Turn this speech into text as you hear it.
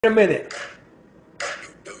A minute.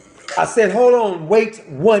 I said, hold on, wait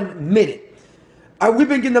 1 minute. We've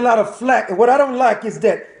been getting a lot of flack, and what I don't like is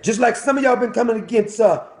that, just like some of y'all been coming against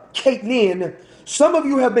Caitlyn, some of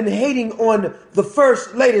you have been hating on the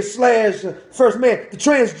first lady slash first man, the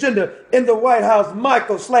transgender in the White House,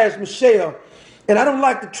 Michael slash Michelle, and I don't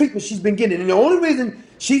like the treatment she's been getting, and the only reason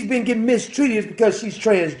she's been getting mistreated is because she's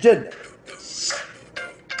transgender.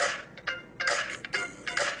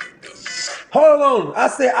 Hold on, I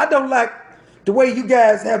said I don't like the way you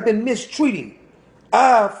guys have been mistreating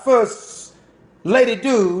our first lady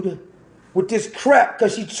dude with this crap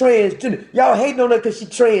because she's transgender. Y'all hating on her because she's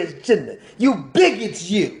transgender. You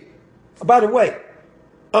bigots, you. By the way,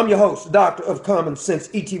 I'm your host, Doctor of Common Sense,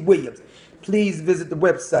 E.T. Williams. Please visit the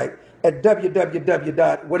website at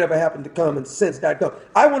www.whateverhappenedtocommonsense.com.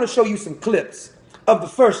 I want to show you some clips of the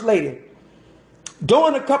First Lady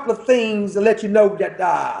doing a couple of things to let you know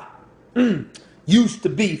that used to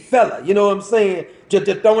be fella, you know what I'm saying?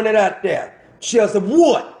 Just throwing it out there. She'll say,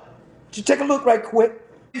 what? Just take a look right quick.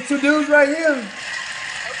 These two dudes right here. Okay,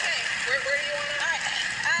 where do you want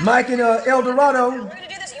to? Mike and El Dorado. We're going to do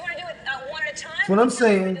this. You want to do it one at a time? That's what I'm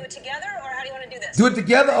saying. Do it together, or how do you want to do this? Do it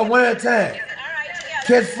together or one at a time? Together. All right,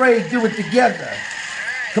 together. Catchphrase, do it together. All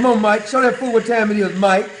right. Come on, Mike. Show that fool what time it is,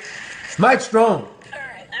 Mike. Mike's strong. All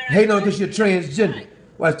right. Hating on because you're transgender.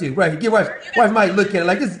 Watch this, right here. Watch Mike look at it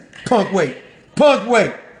like this punk weight. Punk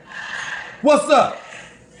weight. What's up?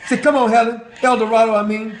 Say, come on, Helen. El Dorado, I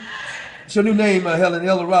mean. It's your new name, Helen.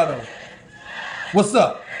 El Dorado. What's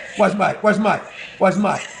up? Watch Mike. Watch Mike. Watch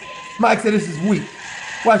Mike. Mike said this is weak.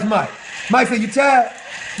 Watch Mike. Mike said, you tired?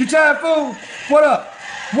 You tired, fool? What up?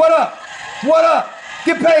 What up? What up?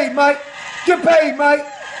 Get paid, Mike. Get paid, Mike.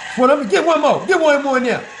 Get one more. Get one more in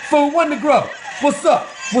there. Fool, one to grow. What's up?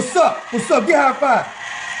 What's up? What's up? Get high five.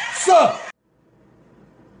 What's up?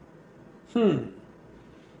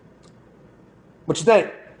 What you think?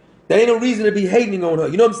 There ain't no reason to be hating on her.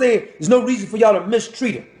 You know what I'm saying? There's no reason for y'all to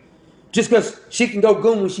mistreat her. Just because she can go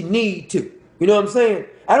goon when she need to. You know what I'm saying?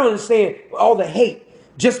 I don't understand all the hate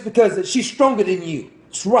just because she's stronger than you.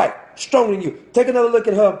 That's right. Stronger than you. Take another look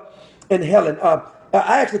at her and Helen. I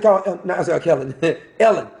actually call Helen.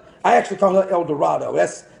 Ellen. I actually call her El Dorado.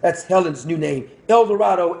 That's Helen's new name. El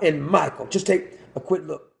Dorado and Michael. Just take a quick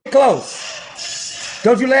look. Close.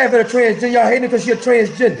 Don't you laugh at a transgender. Y'all hating because you're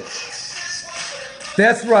transgender.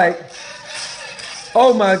 That's right.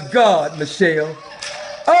 Oh my God, Michelle.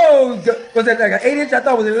 Oh, was that like an 8-inch? I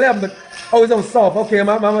thought it was 11, but oh, it's on soft. Okay,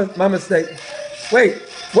 my mistake. Wait.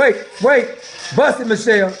 Bust it,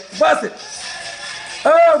 Michelle. Bust it.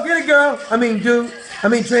 Oh, get it, girl. I mean, dude. I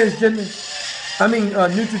mean, transgender. I mean,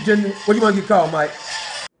 neutrogender. What do you want to get called, Mike?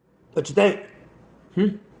 What you think?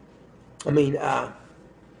 I mean,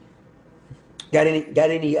 got any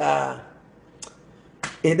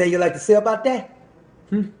anything you'd like to say about that?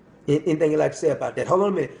 Anything you'd like to say about that? Hold on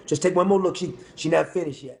a minute. Just take one more look. She not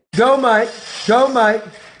finished yet. Go, Mike. Go, Mike.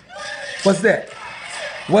 What's that?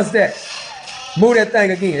 What's that? Move that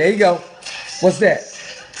thing again. There you go. What's that?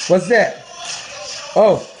 What's that?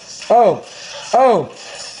 Oh,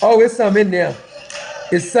 it's some in there.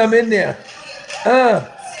 It's some in there.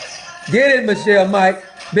 Get it, Michelle, Mike.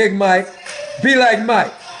 Big Mike. Be like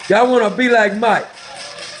Mike. Y'all want to be like Mike.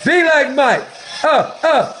 Be like Mike.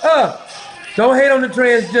 Don't hate on the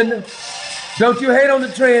transgender. Don't you hate on the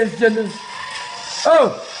transgender?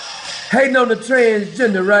 Oh, hating on the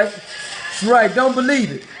transgender, right? That's right. Don't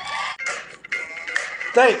believe it.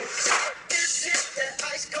 Thanks.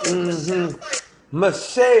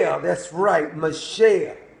 Michelle. That's right.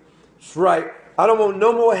 Michelle. That's right. I don't want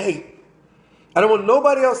no more hate. I don't want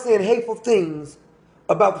nobody else saying hateful things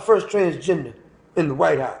about the first transgender in the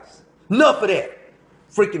White House. Enough of that.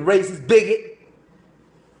 Freaking racist bigot.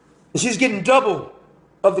 And she's getting double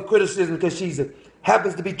of the criticism because she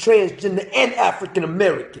happens to be transgender and African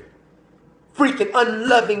American. Freaking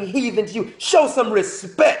unloving heathens. You show some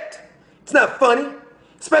respect. It's not funny.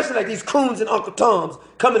 Especially like these coons and Uncle Toms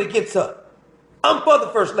coming against her. I'm for the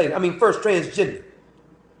first lady. I mean, first transgender.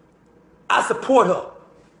 I support her.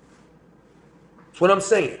 That's what I'm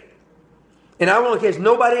saying. And I won't catch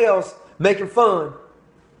nobody else making fun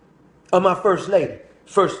of my first lady.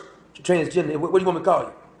 First transgender. What do you want me to call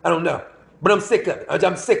you? I don't know. But I'm sick of it.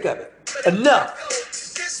 I'm sick of it. Enough.